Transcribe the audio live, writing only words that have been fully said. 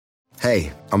Hey,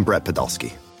 I'm Brett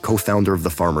Podolsky, co-founder of The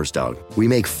Farmer's Dog. We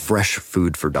make fresh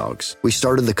food for dogs. We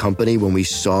started the company when we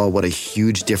saw what a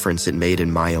huge difference it made in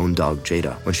my own dog,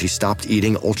 Jada, when she stopped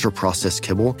eating ultra-processed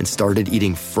kibble and started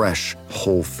eating fresh,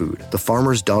 whole food. The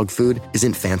Farmer's Dog food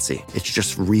isn't fancy. It's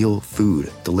just real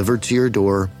food delivered to your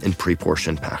door in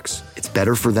pre-portioned packs. It's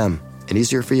better for them and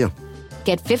easier for you.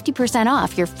 Get 50%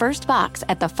 off your first box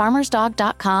at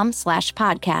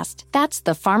thefarmersdog.com/podcast. That's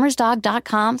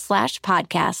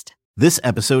thefarmersdog.com/podcast. This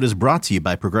episode is brought to you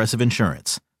by Progressive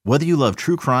Insurance. Whether you love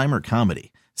true crime or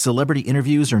comedy, celebrity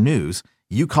interviews or news,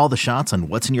 you call the shots on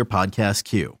what's in your podcast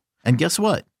queue. And guess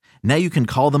what? Now you can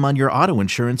call them on your auto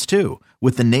insurance too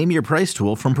with the Name Your Price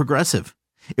tool from Progressive.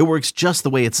 It works just the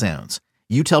way it sounds.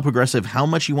 You tell Progressive how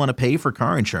much you want to pay for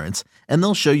car insurance, and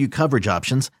they'll show you coverage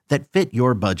options that fit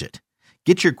your budget.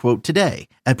 Get your quote today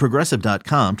at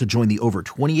Progressive.com to join the over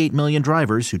 28 million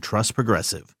drivers who trust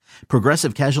Progressive.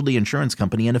 Progressive Casualty Insurance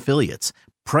Company and Affiliates.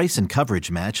 Price and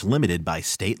coverage match limited by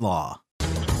state law.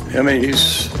 I mean,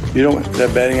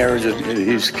 that batting average that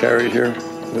he's carried here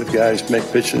with guys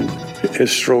pitching,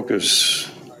 his stroke is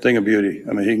a thing of beauty.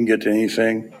 I mean, he can get to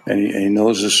anything, and he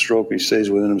knows his stroke. He stays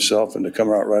within himself, and to come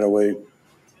out right away,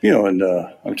 and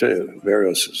I'll tell you,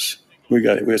 Berrios we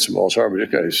had some balls hard, but this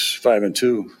guy's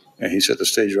 5-2. And he set the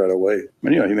stage right away. I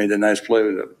mean, he made that nice play,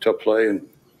 a tough play, and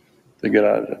they get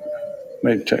out of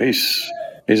it. He's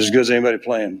as good as anybody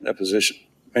playing that position.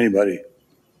 Anybody.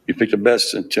 You pick the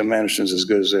best, and Tim Anderson's as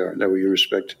good as they are. That way you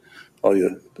respect all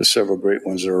the several great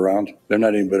ones that are around. They're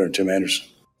not any better than Tim Anderson.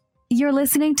 You're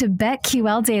listening to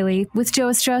BetQL Daily with Joe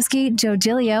Ostrowski, Joe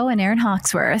Giglio, and Aaron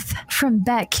Hawksworth from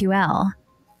BetQL.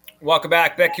 Welcome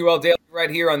back. BetQL Daily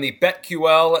right here on the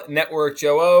BetQL Network.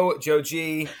 Joe O, Joe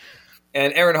G,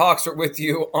 and Aaron Hawks are with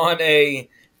you on a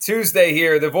Tuesday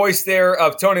here. The voice there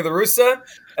of Tony La Russa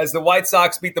as the White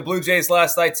Sox beat the Blue Jays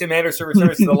last night. Tim Anderson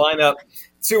returns to the lineup.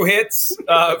 2 hits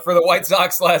for the White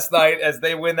Sox last night as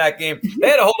they win that game. They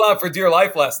had to hold on for dear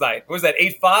life last night. What was that,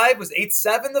 8-5? Was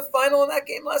 8-7 the final in that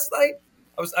game last night?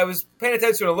 I was paying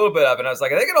attention to a little bit of it. And I was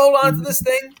like, are they going to hold on to this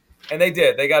thing? And they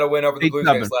did. They got a win over the Blue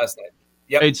Jays last night.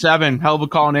 Yep. 8-7. Hell of a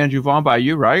call on Andrew Vaughn by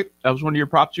you, right? That was one of your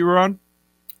props you were on?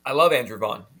 I love Andrew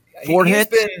Vaughn. 4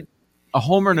 hits, a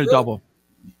homer, and a double.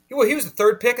 He was the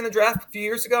third pick in the draft a few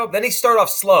years ago. Then he started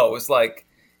off slow. It was like,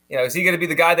 is he going to be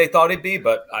the guy they thought he'd be?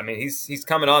 But, I mean, he's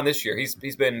coming on this year.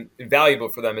 He's been invaluable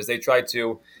for them as they try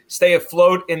to stay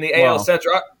afloat in the AL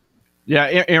Central.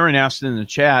 Yeah, Aaron asked in the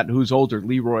chat, who's older,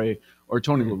 Leroy or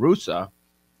Tony La Russa?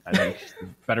 I think the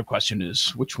better question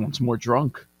is, which one's more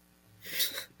drunk?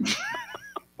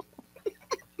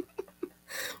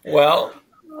 Well,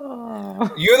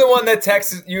 you're the one that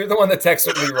texted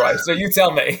Leroy, so you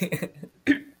tell me.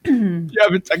 You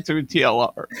haven't texted with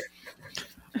TLR.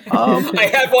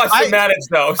 I have watched the manage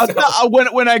though. So.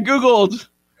 When I Googled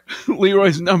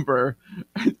Leroy's number,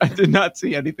 I did not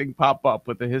see anything pop up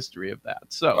with the history of that.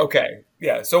 So okay,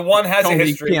 yeah. So one has a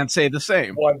history. Can't say the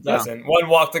same. One doesn't. Yeah. One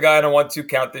walked a guy on a 1-2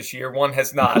 count this year. One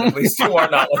has not. At least 2 are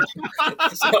not.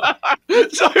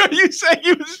 So are you saying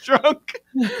he was drunk?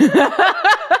 He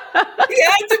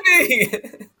had to be.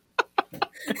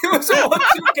 It was a 1-2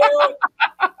 count.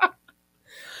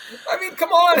 I mean,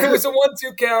 come on. It was a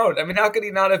 1-2 count. I mean, how could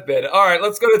he not have been? All right,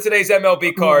 let's go to today's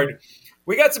MLB card.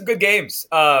 We got some good games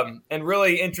and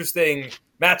really interesting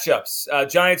matchups.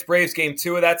 Giants-Braves game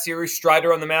 2 of that series.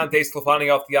 Strider on the mound, Dave Sclafani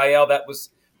off the IL. That was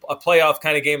a playoff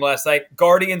kind of game last night.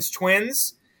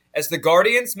 Guardians-Twins. As the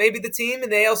Guardians, maybe the team in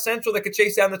the AL Central that could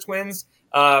chase down the Twins.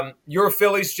 Your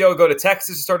Phillies, Joe, go to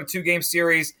Texas to start a 2-game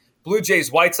series. Blue Jays,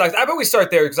 White Sox. I bet we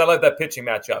start there because I love that pitching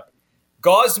matchup.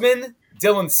 Gausman,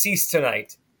 Dylan Cease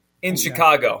tonight in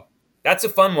Chicago. That's a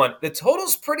fun one. The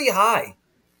total's pretty high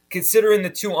considering the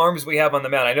 2 arms we have on the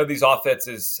mound. I know these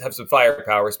offenses have some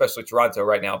firepower, especially Toronto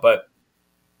right now, but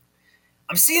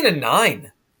I'm seeing a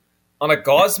 9 on a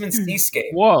Gausman Cease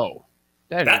game. Whoa.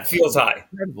 That feels high.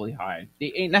 Incredibly high.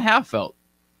 The 8.5 felt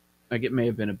like it may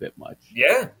have been a bit much.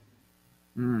 Yeah.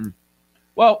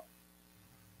 Well,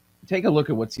 take a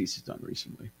look at what Cease has done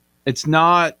recently. It's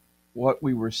not what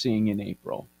we were seeing in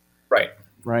April.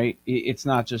 Right? It's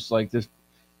not just like this.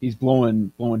 He's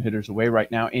blowing hitters away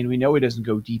right now, and we know he doesn't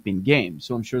go deep in games,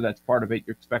 so I'm sure that's part of it.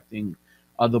 You're expecting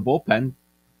the bullpen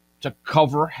to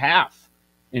cover half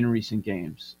in recent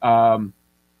games.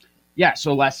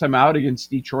 So last time out against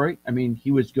Detroit, I mean,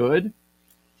 he was good,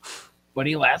 but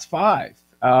he lasts 5.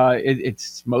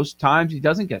 It's most times he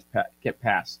doesn't get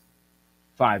past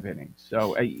 5 innings.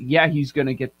 So, he's going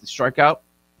to get the strikeout.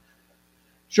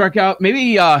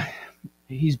 Maybe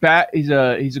he's back. He's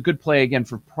a good play again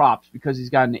for props because he's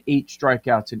gotten 8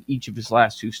 strikeouts in each of his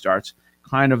last 2 starts,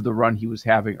 kind of the run he was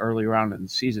having earlier on in the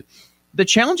season. The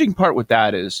challenging part with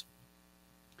that is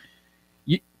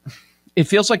it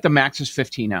feels like the max is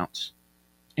 15 outs,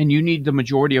 and you need the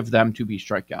majority of them to be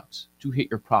strikeouts to hit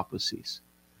your prop with Cease.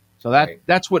 So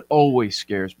that's what always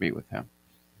scares me with him.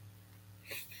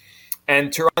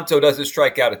 And Toronto doesn't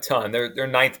strike out a ton. They're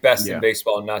ninth best in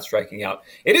baseball in not striking out.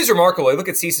 It is remarkable. I look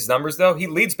at Cease's numbers, though. He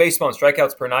leads baseball in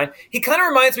strikeouts per 9. He kind of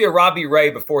reminds me of Robbie Ray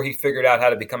before he figured out how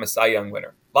to become a Cy Young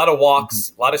winner. A lot of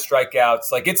walks, a lot of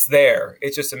strikeouts. Like, it's there.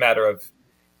 It's just a matter of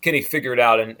can he figure it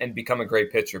out and become a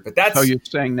great pitcher. But that's so you're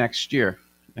saying next year.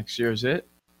 Next year is it?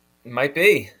 It might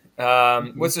be.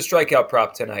 What's the strikeout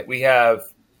prop tonight? We have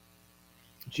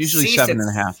it's usually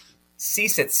 7.5.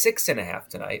 Cease at 6.5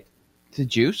 tonight. Is it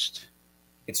juiced?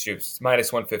 It's juiced.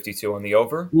 Minus 152 on the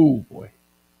over. Ooh, boy.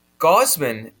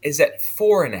 Gausman is at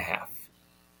 4.5.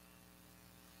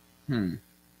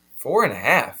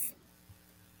 4.5.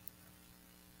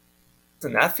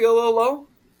 Doesn't that feel a little low?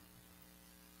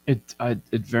 It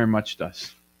very much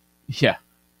does. Yeah.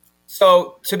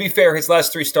 So, to be fair, his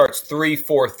last 3 starts,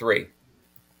 3-4-3.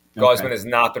 Gausman has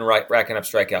not been racking up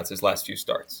strikeouts his last few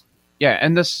starts. Yeah,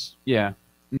 and the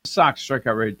Sox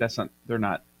strikeout rate, they're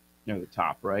not near the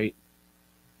top, right?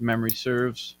 Memory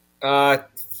serves.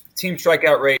 Team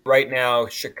strikeout rate right now,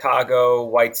 Chicago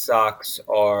White Sox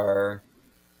are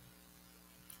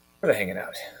 – where are they hanging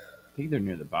out? I think they're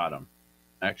near the bottom,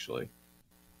 actually.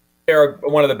 They're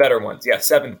one of the better ones. Yeah,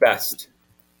 7th best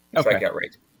strikeout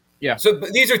rate. Yeah. So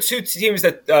these are 2 teams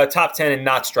that top 10 and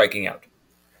not striking out.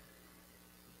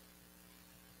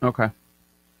 Okay.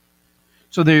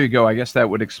 So there you go. I guess that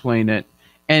would explain it.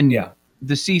 And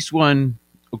the Cease one,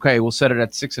 okay, we'll set it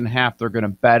at 6.5. They're going to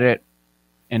bet it,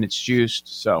 and it's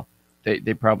juiced. So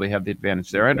they probably have the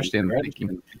advantage there. I understand the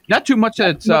thinking. Not too much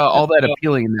that's all that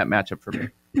appealing in that matchup for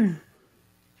me.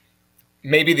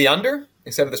 Maybe the under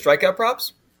instead of the strikeout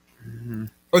props?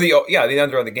 Or the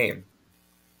under on the game.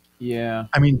 Yeah.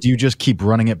 I mean, do you just keep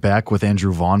running it back with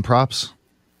Andrew Vaughn props?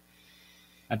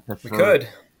 I'd prefer. We could.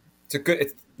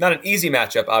 It's not an easy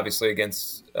matchup, obviously,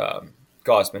 against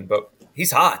Gausman, but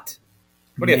he's hot.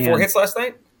 What do you have? 4 hits last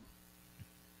night?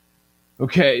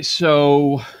 Okay,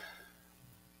 so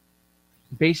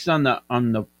based on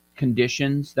the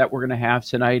conditions that we're going to have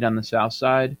tonight on the south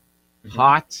side,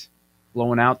 hot,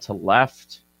 blowing out to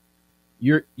left,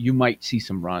 you might see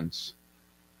some runs.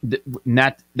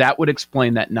 That would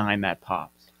explain that 9 that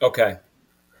pops. Okay.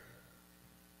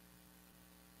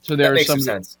 So there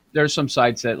are some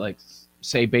sides that like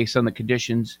say based on the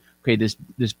conditions, okay, this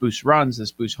boosts runs,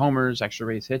 this boosts homers, extra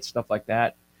base hits, stuff like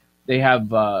that. They have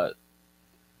the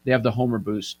homer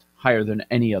boost higher than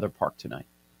any other park tonight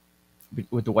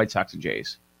with the White Sox and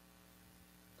Jays.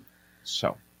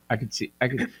 So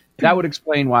that would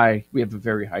explain why we have a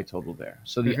very high total there.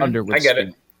 So the under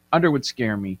would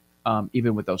scare me,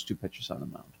 even with those 2 pitchers on the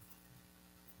mound.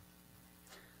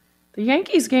 The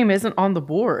Yankees game isn't on the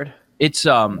board. It's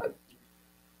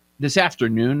this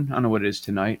afternoon. I don't know what it is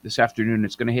tonight. This afternoon,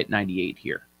 it's going to hit 98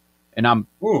 here, and I'm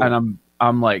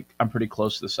pretty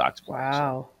close to the Sox.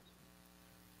 Wow.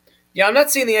 Yeah, I'm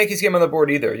not seeing the Yankees game on the board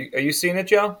either. Are you seeing it,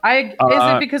 Joe? Is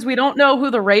it because we don't know who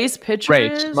the Rays pitcher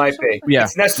is? Might be. Yeah.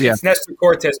 It's Nestor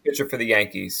Cortez pitcher for the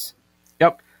Yankees.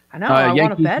 Yep. I know. I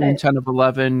want to bet it. 10 of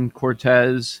 11,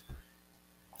 Cortez.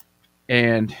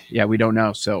 And, we don't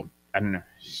know. So, I don't know.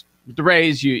 With the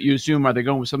Rays, you assume, are they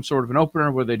going with some sort of an opener?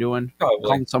 What are they doing? Probably.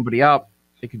 Calling somebody up.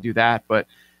 They could do that. But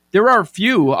there are a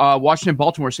few. Washington,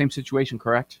 Baltimore, same situation,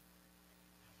 correct?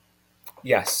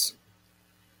 Yes.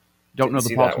 Don't know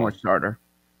the Baltimore starter.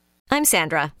 I'm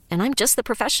Sandra, and I'm just the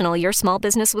professional your small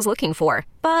business was looking for.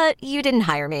 But you didn't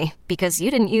hire me because you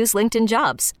didn't use LinkedIn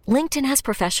Jobs. LinkedIn has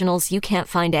professionals you can't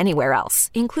find anywhere else,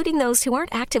 including those who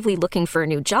aren't actively looking for a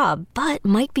new job, but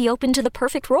might be open to the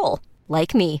perfect role,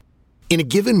 like me. In a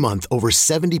given month, over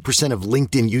 70% of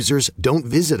LinkedIn users don't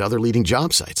visit other leading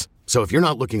job sites. So if you're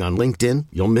not looking on LinkedIn,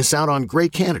 you'll miss out on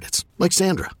great candidates like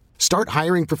Sandra. Start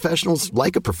hiring professionals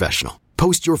like a professional.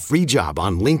 Post your free job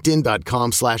on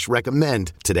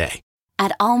linkedin.com/recommend today.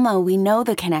 At Alma, we know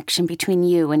the connection between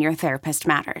you and your therapist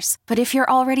matters. But if you're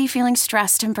already feeling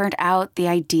stressed and burnt out, the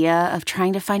idea of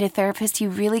trying to find a therapist you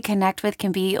really connect with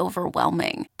can be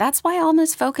overwhelming. That's why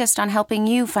Alma's focused on helping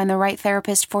you find the right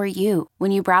therapist for you. When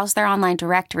you browse their online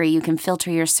directory, you can filter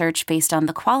your search based on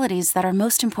the qualities that are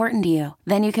most important to you.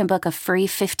 Then you can book a free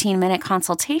 15-minute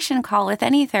consultation call with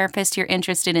any therapist you're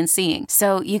interested in seeing,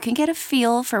 so you can get a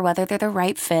feel for whether they're the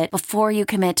right fit before you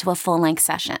commit to a full-length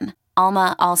session.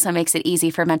 Alma also makes it easy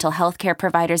for mental health care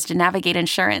providers to navigate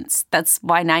insurance. That's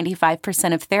why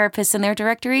 95% of therapists in their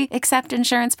directory accept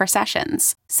insurance for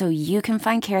sessions, so you can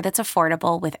find care that's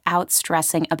affordable without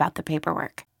stressing about the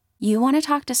paperwork. You want to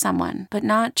talk to someone, but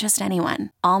not just anyone.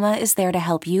 Alma is there to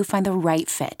help you find the right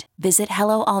fit. Visit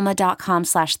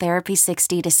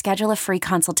helloalma.com/therapy60 to schedule a free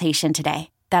consultation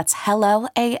today. That's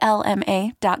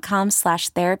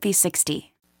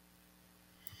helloalma.com/therapy60.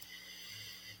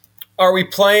 Are we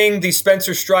playing the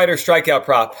Spencer Strider strikeout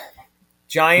prop?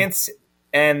 Giants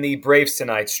and the Braves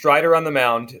tonight. Strider on the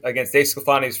mound against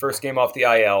DeSclafani's first game off the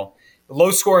IL.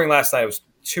 Low scoring last night. It was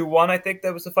 2-1, I think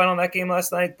that was the final in that game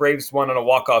last night. Braves won on a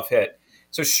walk-off hit.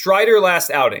 So Strider last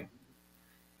outing,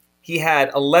 he had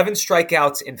 11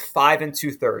 strikeouts in 5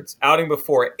 2/3. Outing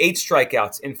before, 8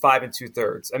 strikeouts in 5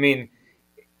 2/3. I mean,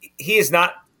 he has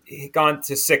not gone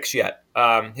to 6 yet.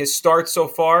 His starts so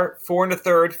far, 4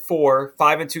 1/3, 4,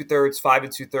 5 2/3, 5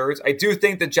 2/3. I do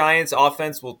think the Giants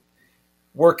offense will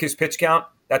work his pitch count.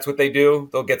 That's what they do.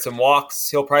 They'll get some walks.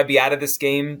 He'll probably be out of this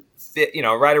game,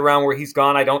 right around where he's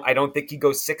gone. I don't think he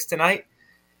goes 6 tonight.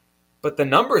 But the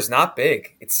number is not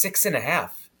big. It's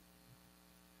 6.5.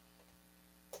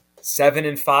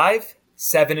 7 5,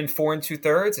 7 4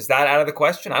 2/3. Is that out of the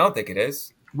question? I don't think it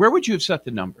is. Where would you have set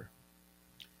the number?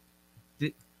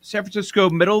 The San Francisco,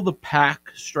 middle of the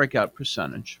pack strikeout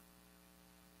percentage.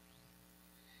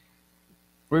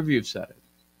 Where have you set it?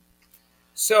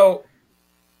 So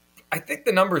I think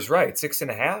the number's right,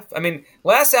 6.5. I mean,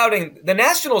 last outing, the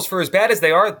Nationals, for as bad as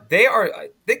they are,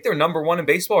 I think they're number 1 in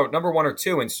baseball, or number 1 or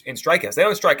 2 in strikeouts. They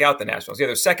don't strike out, the Nationals. Yeah,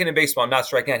 they're second in baseball, not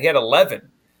striking out. He had 11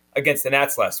 against the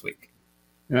Nats last week.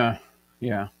 Yeah.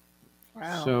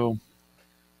 Wow. So,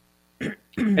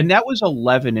 and that was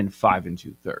 11 in 5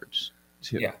 2/3.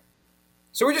 Too. Yeah.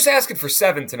 So we're just asking for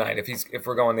 7 tonight if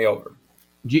we're going the over.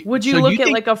 Would you look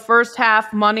at like a first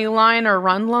half money line or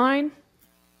run line?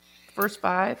 First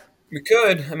 5? We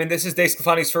could. I mean, this is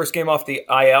DeSclafani's first game off the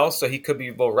IL, so he could be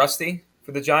a little rusty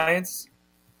for the Giants.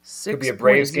 Could be a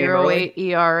Braves game early. 6.08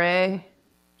 ERA.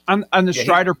 On the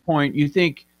Strider point, you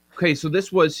think, okay, so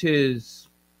this was his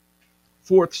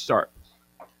 4th start.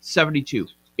 72,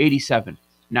 87,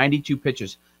 92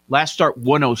 pitches. Last start,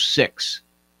 106.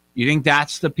 You think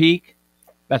that's the peak?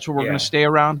 That's where we're going to stay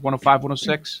around, 105,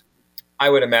 106? I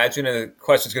would imagine, and the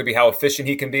question is going to be how efficient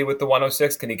he can be with the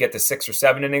 106. Can he get to 6 or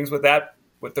 7 innings with that?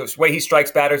 With the way he strikes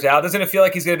batters out, doesn't it feel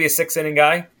like he's going to be a 6-inning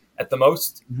guy at the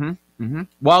most? Mm-hmm. Mm-hmm.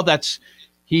 Well,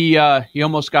 he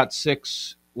almost got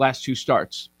 6 last 2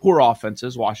 starts. Poor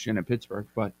offenses, Washington and Pittsburgh,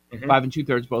 but 5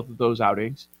 2/3 both of those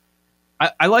outings.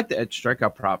 I like the edge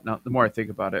strikeout prop. Now, the more I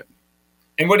think about it.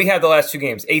 And what did he have the last 2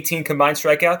 games? 18 combined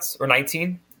strikeouts or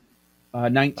 19?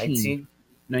 19.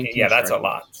 19. Yeah, that's a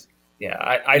lot. Yeah,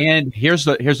 and here's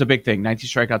the big thing: 19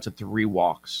 strikeouts and 3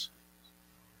 walks.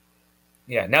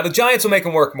 Yeah, now the Giants will make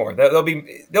them work more. They'll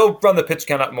run the pitch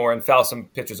count up more and foul some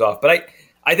pitches off. But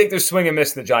I think there's swing and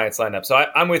miss in the Giants lineup. So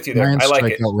I'm with you there. Giants I like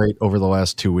it. Strikeout rate over the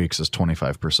last 2 weeks is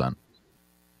 25%.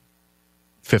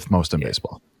 5th most in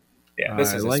baseball. Yeah,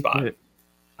 this is a spot.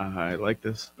 I like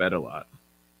this bet a lot.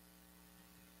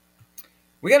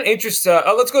 We got an interest.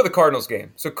 Let's go to the Cardinals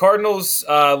game. So Cardinals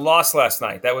lost last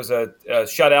night. That was a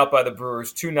shutout by the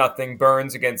Brewers, 2-0.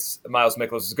 Burns against Miles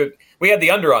Mikolas is good. We had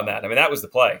the under on that. I mean, that was the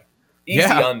play.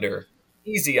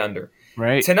 Easy under.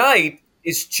 Right. Tonight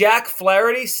is Jack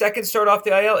Flaherty, second start off the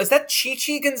IL. Is that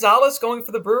Chichi Gonzalez going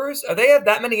for the Brewers? Are they have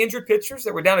that many injured pitchers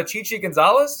that we're down to Chichi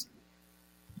Gonzalez?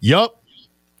 Yup.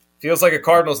 Feels like a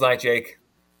Cardinals night, Jake.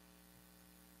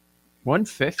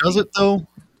 150. Does it though?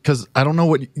 Because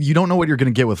you don't know what you're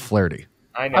going to get with Flaherty.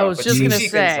 I know. I was just going to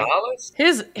say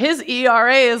his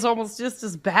ERA is almost just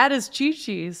as bad as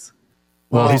Chi-Chi's.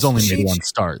 Well, he's only made 1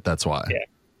 start. That's why. Yeah.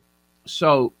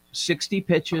 So 60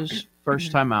 pitches,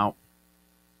 first time out.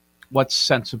 What's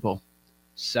sensible?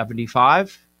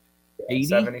 75? 80?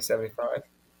 70, 75.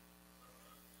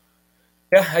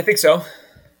 Yeah, I think so.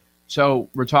 So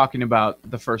we're talking about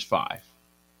the first 5. If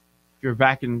you're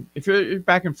back in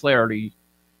Flaherty,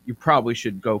 you probably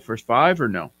should go first 5 or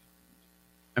no?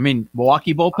 I mean,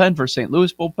 Milwaukee bullpen versus St.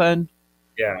 Louis bullpen.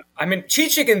 Yeah. I mean,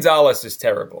 Chichi Gonzalez is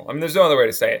terrible. I mean, there's no other way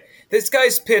to say it. This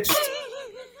guy's pitched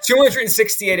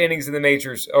 268 innings in the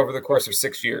majors over the course of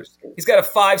 6 years. He's got a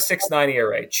 5.69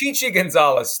 ERA. Chichi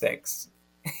Gonzalez stinks.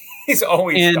 He's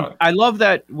always stunk. I love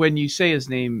that when you say his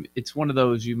name, it's one of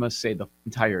those you must say the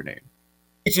entire name.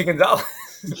 Chichi Gonzalez.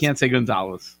 You can't say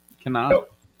Gonzalez. Cannot.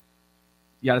 Nope.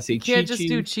 You got to say Chi-Chi. Can't just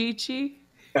do Chi-Chi?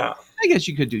 Yeah. I guess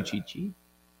you could do Chi-Chi.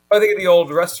 I think of the old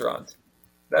restaurant.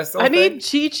 That's the I need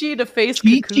Chi-Chi to face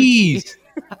Chi-Chi's.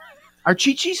 Are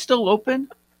Chi-Chi's still open?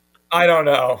 I don't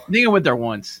know. I think I went there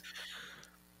once.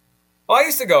 Oh, I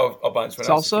used to go a bunch when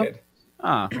I was a kid.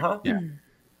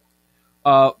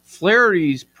 Yeah.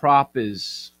 Flaherty's prop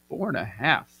is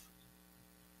 4.5.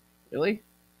 Really?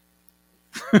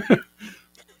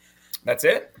 That's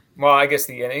it? Well, I guess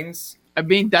the innings. I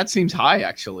mean, that seems high,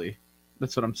 actually.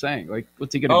 That's what I'm saying. Like,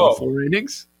 what's he going to go, 4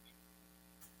 innings?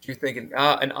 You're thinking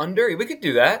an under? We could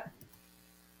do that.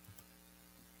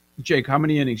 Jake, how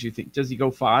many innings do you think? Does he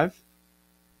go 5?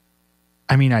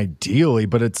 I mean, ideally,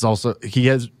 but it's also he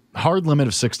has hard limit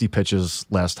of 60 pitches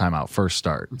last time out, first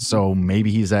start. Mm-hmm. So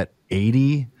maybe he's at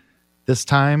 80 this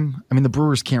time. I mean, the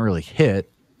Brewers can't really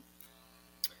hit.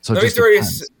 So let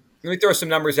me throw some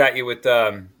numbers at you with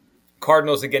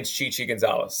Cardinals against Chichi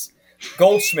Gonzalez.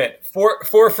 Goldschmidt, 4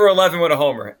 for 11 with a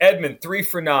homer. Edman, 3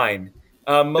 for 9.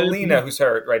 Molina, who's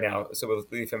hurt right now, so we'll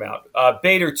leave him out.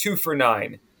 Bader, 2 for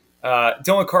 9.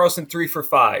 Dylan Carlson, 3 for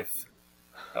 5.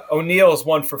 O'Neill is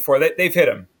 1 for 4. They've hit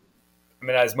him. I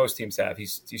mean, as most teams have.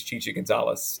 He's Chichi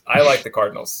Gonzalez. I like the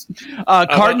Cardinals.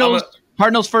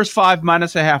 Cardinals first 5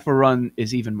 minus a half a run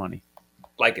is even money.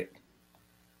 Like it.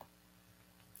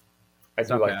 I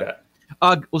do like that.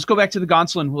 Let's go back to the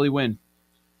Gonsolin. Will he win?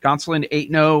 Gonsolin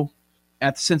 8-0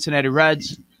 at the Cincinnati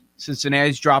Reds.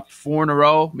 Cincinnati's dropped 4 in a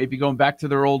row, maybe going back to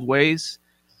their old ways.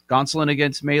 Gonsolin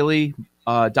against Maile.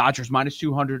 Dodgers minus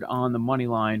 200 on the money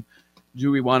line. Do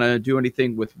we want to do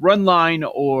anything with run line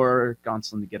or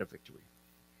Gonsolin to get a victory?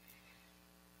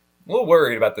 A little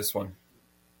worried about this one.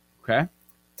 Okay.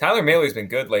 Tyler Maile's been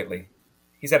good lately.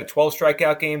 He's had a 12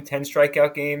 strikeout game, 10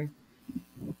 strikeout game.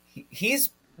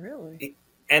 He's really,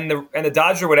 and the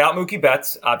Dodger without Mookie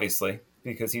Betts, obviously,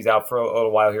 because he's out for a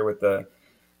little while here with a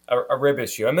rib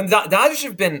issue. I mean, the Dodgers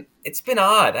have been. It's been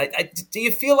odd. Do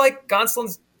you feel like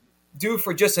Gonsolin's due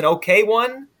for just an okay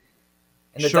one?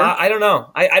 And sure. I don't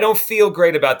know. I don't feel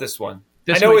great about this one.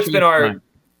 I know it's been our.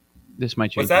 This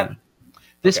might change. What's that?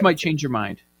 This might change your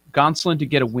mind. Gonsolin to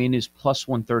get a win is plus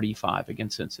 135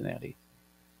 against Cincinnati.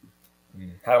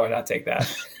 How do I not take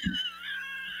that?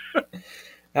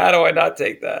 How do I not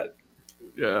take that?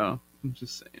 Yeah, I'm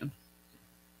just saying.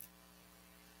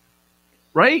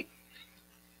 Right?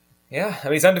 Yeah, I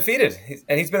mean, he's undefeated.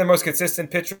 He's been the most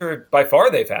consistent pitcher by far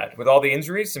they've had with all the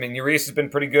injuries. I mean, Urias has been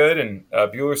pretty good, and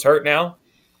Buehler's hurt now.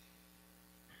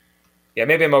 Yeah,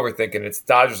 maybe I'm overthinking it. It's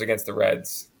Dodgers against the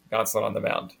Reds. Gonsolin on the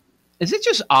mound. Is it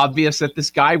just obvious that this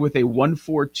guy with a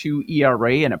 1.42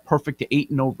 ERA and a perfect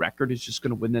 8-0 record is just going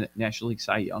to win the National League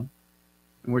Cy Young?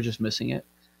 And we're just missing it?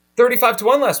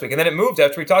 35-1 last week, and then it moved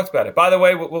after we talked about it. By the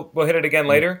way, we'll hit it again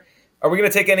later. Are we going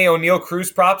to take any O'Neill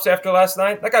Cruz props after last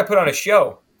night? That guy put on a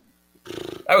show.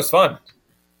 That was fun.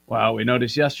 Wow, we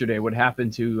noticed yesterday what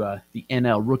happened to the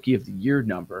NL Rookie of the Year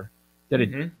number.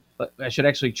 I should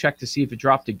actually check to see if it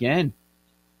dropped again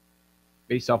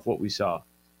based off what we saw.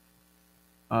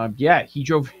 He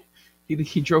drove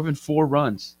in 4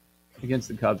 runs against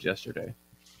the Cubs yesterday.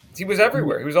 He was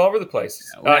everywhere. He was all over the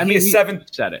place. He is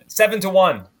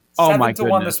 7-1. Oh, my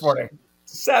 7-1 this morning.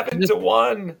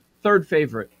 7-1. Third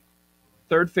favorite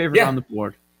on the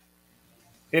board.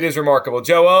 It is remarkable.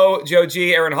 Joe O, Joe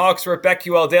G, Aaron Hawksworth,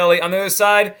 BetQL Daily. On the other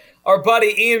side, our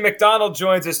buddy Ian McDonald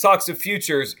joins us, talks of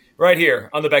futures right here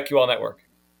on the BetQL Network.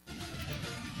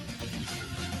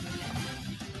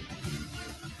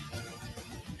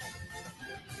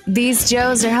 These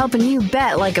Joes are helping you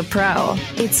bet like a pro.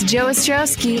 It's Joe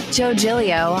Ostrowski, Joe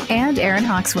Giglio, and Aaron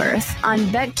Hawksworth on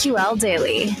BetQL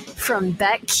Daily from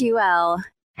BetQL.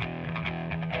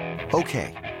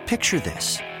 Okay, picture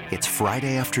this. It's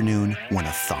Friday afternoon when a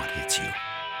thought hits you.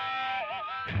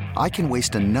 I can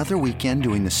waste another weekend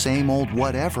doing the same old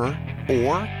whatever,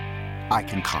 or I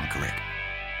can conquer it.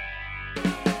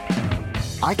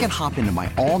 I can hop into my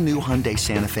all-new Hyundai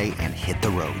Santa Fe and hit the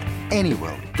road. Any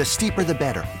road. The steeper, the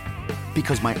better.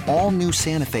 Because my all-new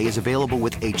Santa Fe is available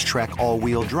with H-Track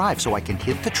all-wheel drive, so I can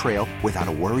hit the trail without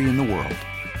a worry in the world.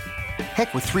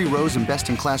 Heck, with 3 rows and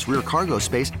best-in-class rear cargo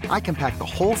space, I can pack the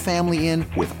whole family in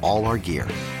with all our gear.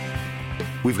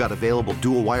 We've got available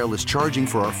dual wireless charging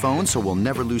for our phones, so we'll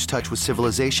never lose touch with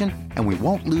civilization, and we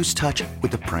won't lose touch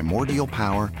with the primordial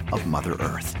power of Mother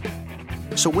Earth.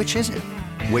 So which is it?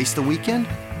 Waste the weekend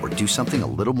or do something a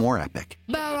little more epic?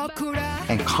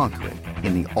 And conquer it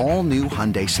in the all-new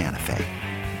Hyundai Santa Fe.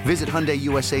 Visit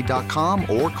HyundaiUSA.com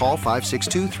or call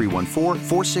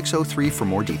 562-314-4603 for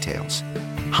more details.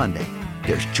 Hyundai,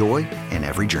 there's joy in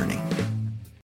every journey.